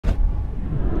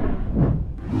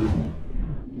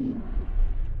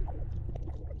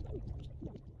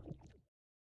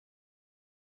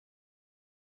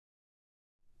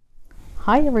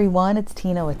Hi everyone, it's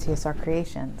Tina with TSR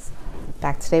Creations.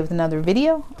 Back today with another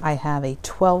video. I have a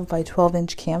 12 by 12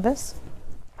 inch canvas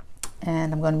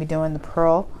and I'm going to be doing the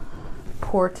pearl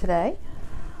pour today.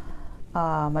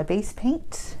 My base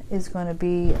paint is going to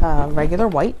be regular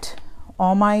white.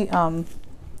 All my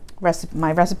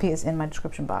recipe is in my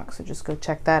description box, so just go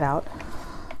check that out.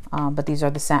 But these are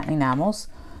the satin enamels,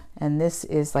 and this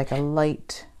is like a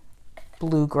light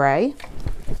blue gray.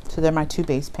 So they're my two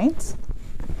base paints.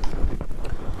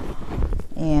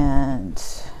 And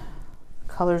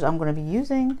colors I'm going to be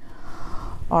using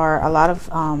are a lot of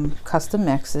custom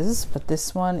mixes, but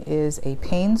this one is a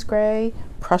Payne's Gray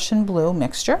Prussian Blue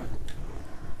mixture,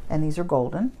 and these are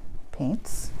golden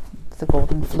paints, the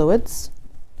golden fluids.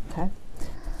 Okay.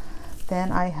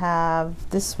 Then I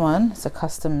have this one. It's a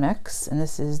custom mix, and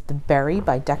this is the Berry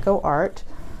by Deco Art,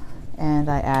 and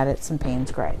I added some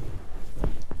Payne's Gray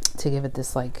to give it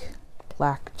this like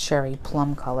black cherry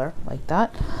plum color like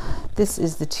that. This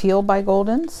is the Teal by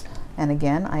Goldens, and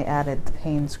again I added the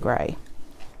Payne's Gray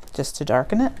just to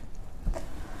darken it.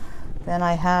 Then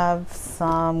I have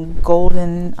some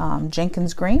golden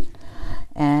Jenkins green,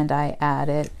 and I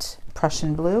added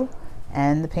Prussian blue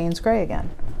and the Payne's Gray again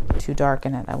to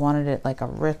darken it. I wanted it like a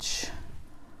rich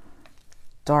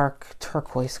dark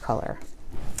turquoise color.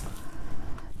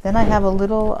 Then I have a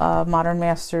little Modern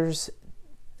Masters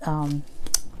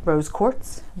rose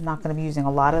quartz. I'm not going to be using a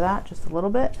lot of that, just a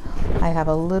little bit. I have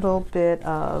a little bit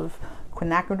of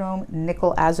quinacridone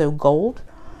nickel azo gold,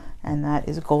 and that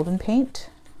is golden paint.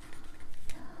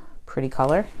 Pretty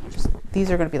color.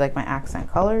 These are going to be like my accent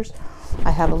colors.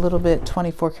 I have a little bit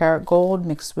 24 karat gold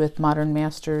mixed with Modern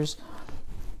Masters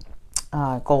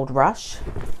Gold Rush.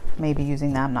 Maybe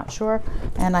using that, I'm not sure.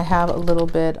 And I have a little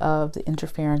bit of the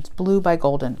Interference Blue by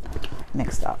Golden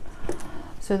mixed up.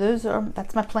 So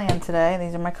that's my plan today.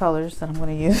 These are my colors that I'm going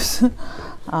to use.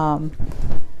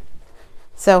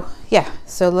 So yeah,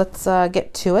 so let's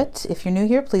get to it. If you're new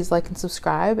here, please like and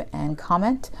subscribe and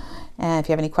comment. And if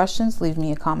you have any questions, leave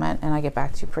me a comment and I get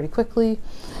back to you pretty quickly.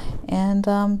 And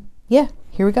yeah,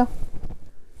 here we go.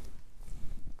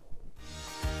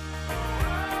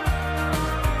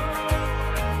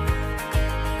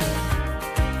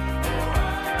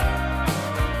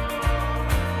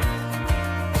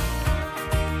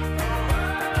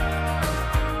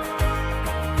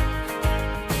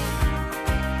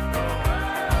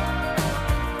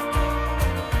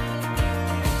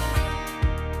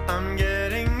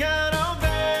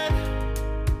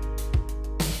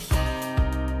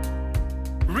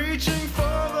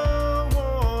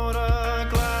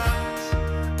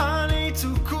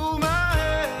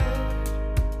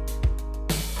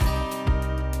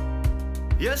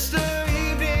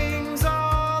 Yesterday evening's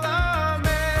all I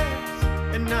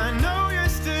miss, and I know you're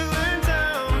still in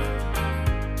town.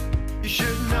 You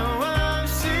should know I've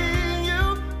seen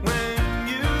you when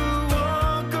you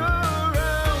walk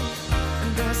around,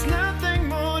 and there's nothing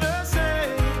more to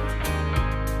say.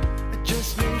 I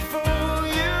just need for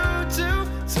you to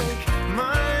take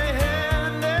my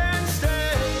hand and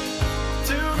stay.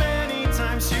 Too many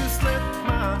times you slipped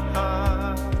my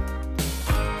heart.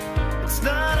 It's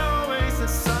not always the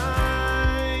sign.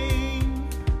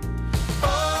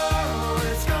 Oh,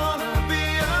 it's gonna be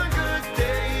a good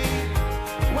day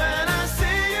when I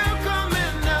see you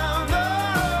coming down the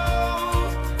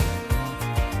road.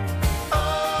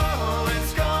 Oh,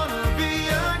 it's gonna be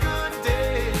a good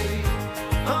day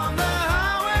on the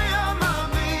highway of my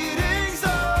bleeding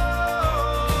soul.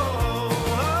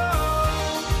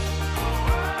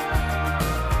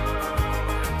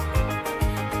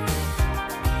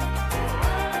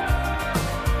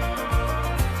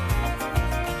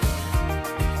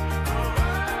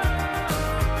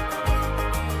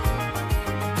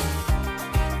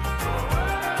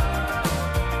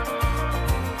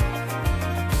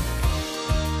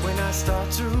 When I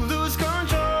start to lose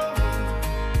control,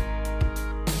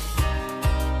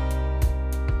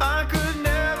 I could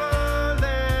never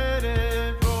let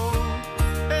it roll,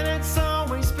 and it's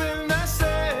always been the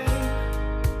same.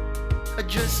 I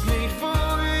just need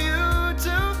for you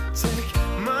to take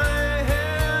my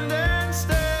hand and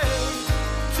stay.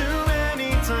 Too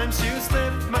many times you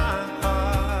slipped my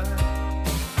heart.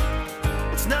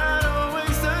 It's not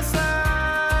always the same.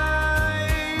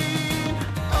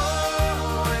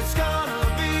 Oh, it's gonna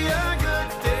be a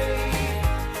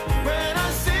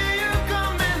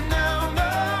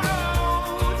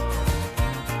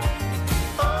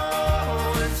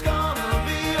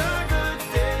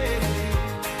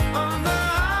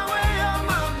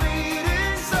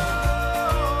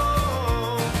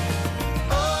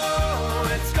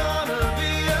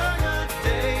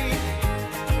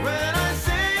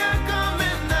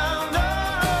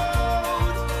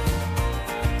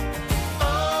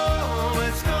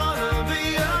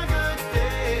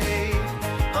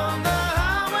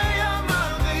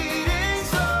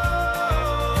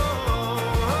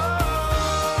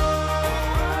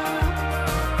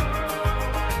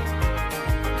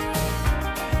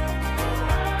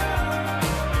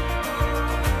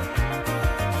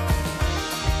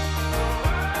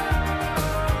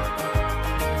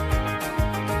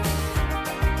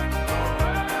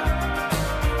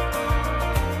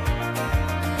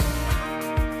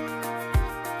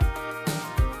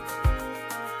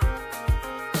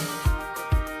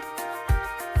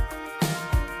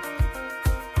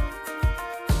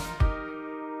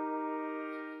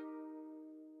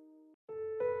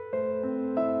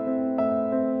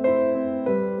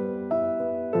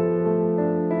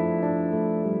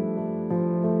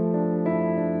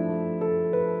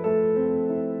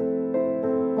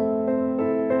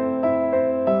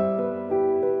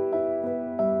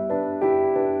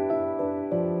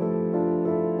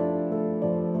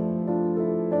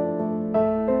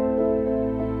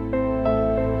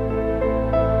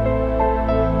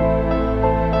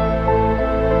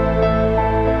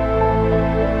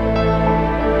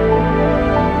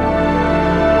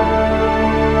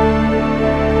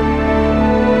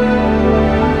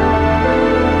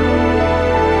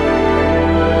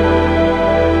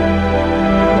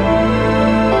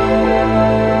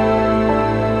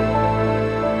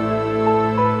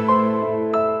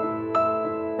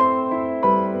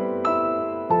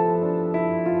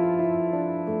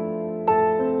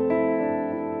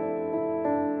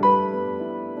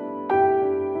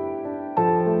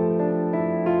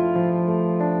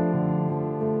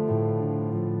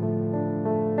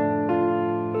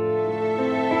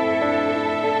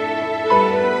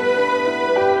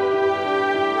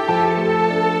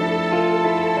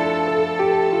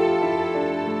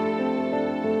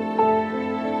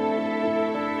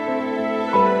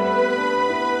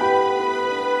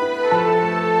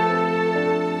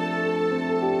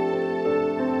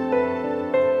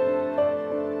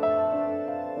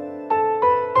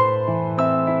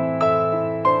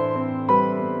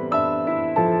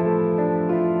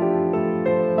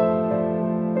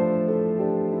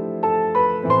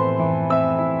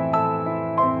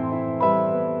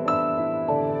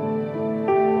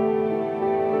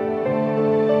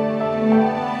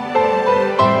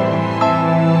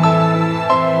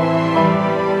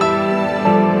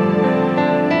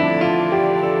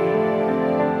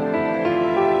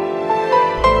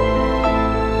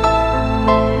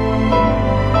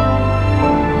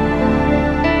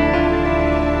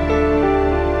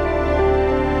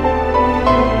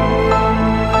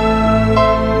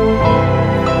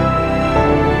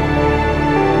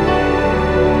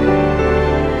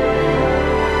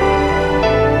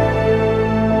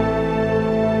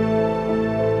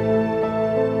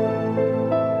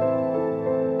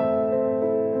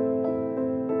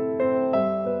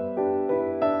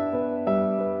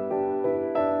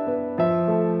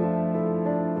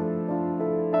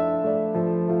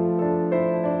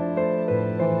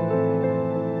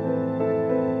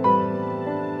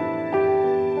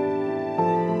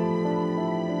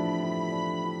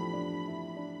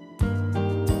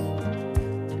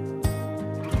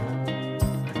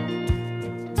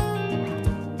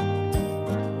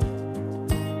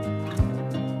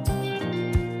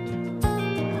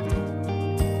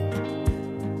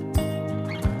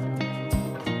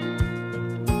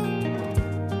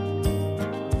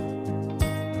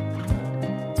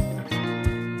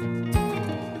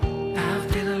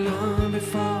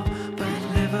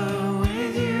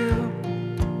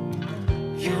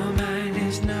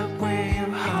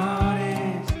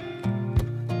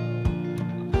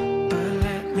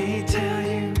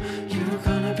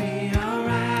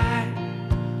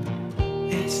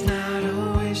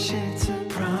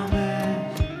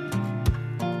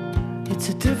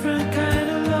a different kind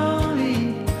of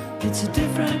lonely, it's a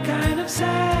different kind of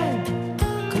sad,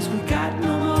 'cause we got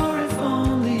no more if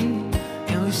only,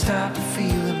 and we stopped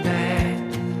feeling bad.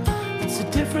 It's a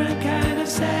different kind of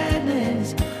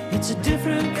sadness, it's a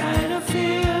different kind of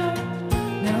fear.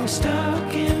 Now we're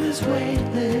stuck in this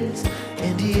waitlist,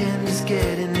 and the end is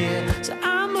getting near. So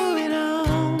I'm moving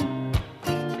on.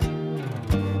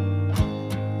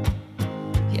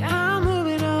 Yeah, I'm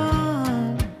moving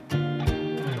on.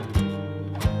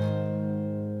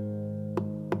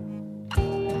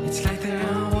 It's like they're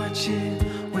all watching,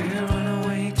 we're on our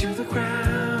way to the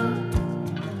ground,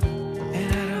 and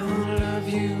I don't love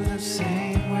you the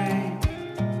same way.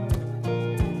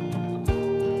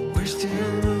 We're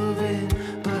still moving,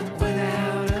 but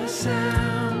without a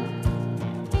sound.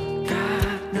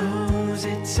 God knows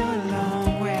it's a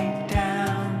long way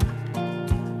down.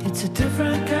 It's a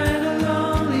different kind of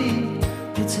lonely,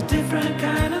 it's a different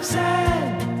kind of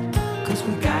sad, 'cause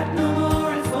we got no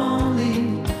more if only,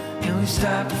 and we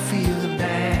stopped feeling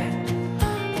bad.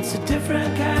 It's a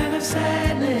different kind of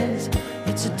sadness,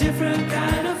 it's a different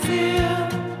kind of fear.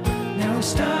 Now we're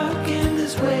stuck in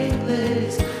this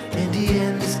waitlist, and the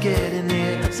end is getting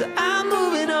near. So I'm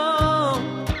moving on.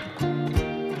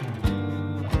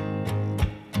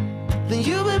 Then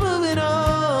you've been moving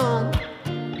on,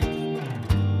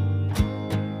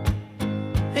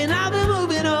 and I've been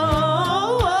moving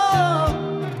on,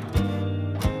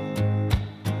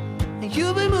 and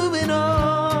you've been moving on.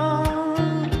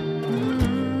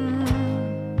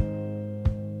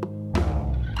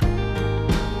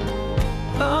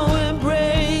 Oh, we're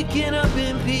breaking up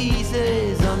in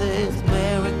pieces on this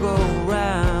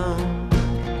merry-go-round.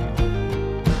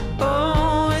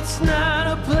 Oh, it's not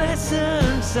a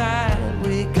pleasant sight,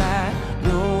 we got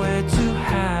nowhere to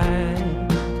hide.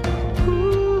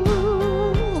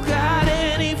 Ooh, got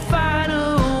any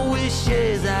final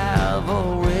wishes? I've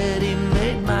already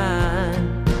made mine.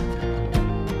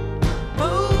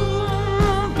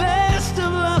 Oh, best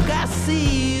of luck, I see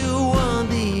you on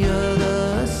the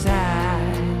other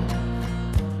side.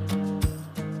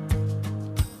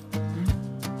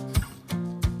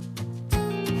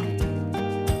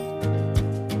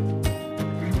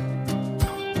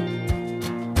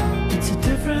 It's a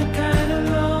different kind of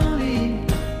lonely,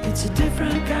 it's a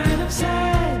different kind of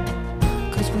sad,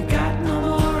 'cause we got no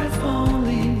more if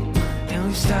only, and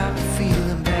we stopped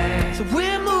feeling bad. So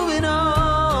we're moving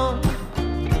on.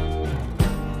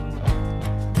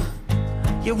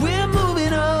 Yeah, we're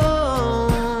moving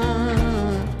on.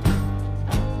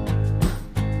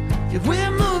 Yeah,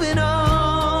 we're moving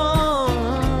on.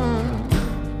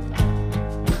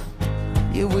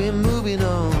 Yeah, we're moving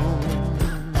on.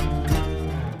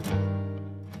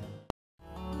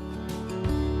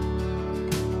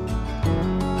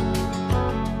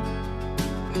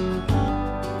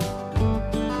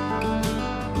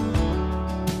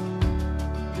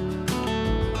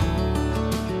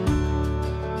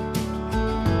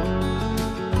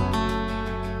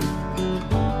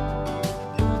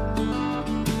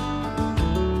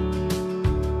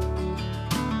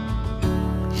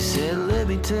 You said, let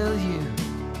me tell you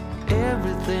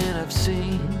everything I've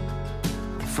seen,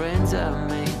 the friends I've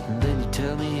made, and then you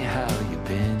tell me how you've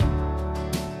been.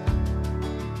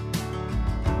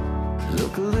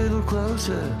 Look a little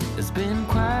closer, it's been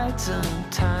quite some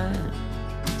time.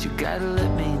 You gotta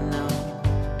let me know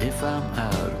if I'm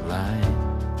out of line.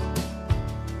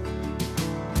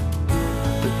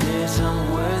 But there's some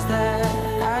words that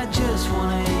I just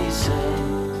wanna hear you say,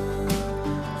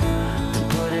 to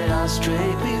put it all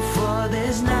straight before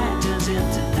this night turns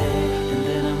into day, and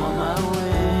then I'm on my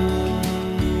way.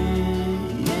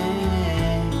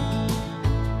 Yeah.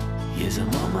 Yes,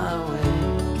 I'm on my way.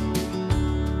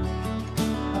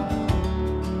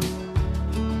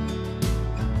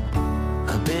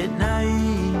 A bit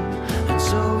naive and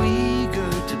so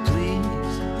eager to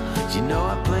please. You know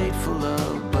I played for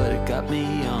love, but it got me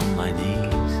on my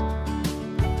knees.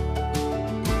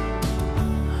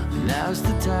 Now's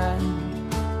the time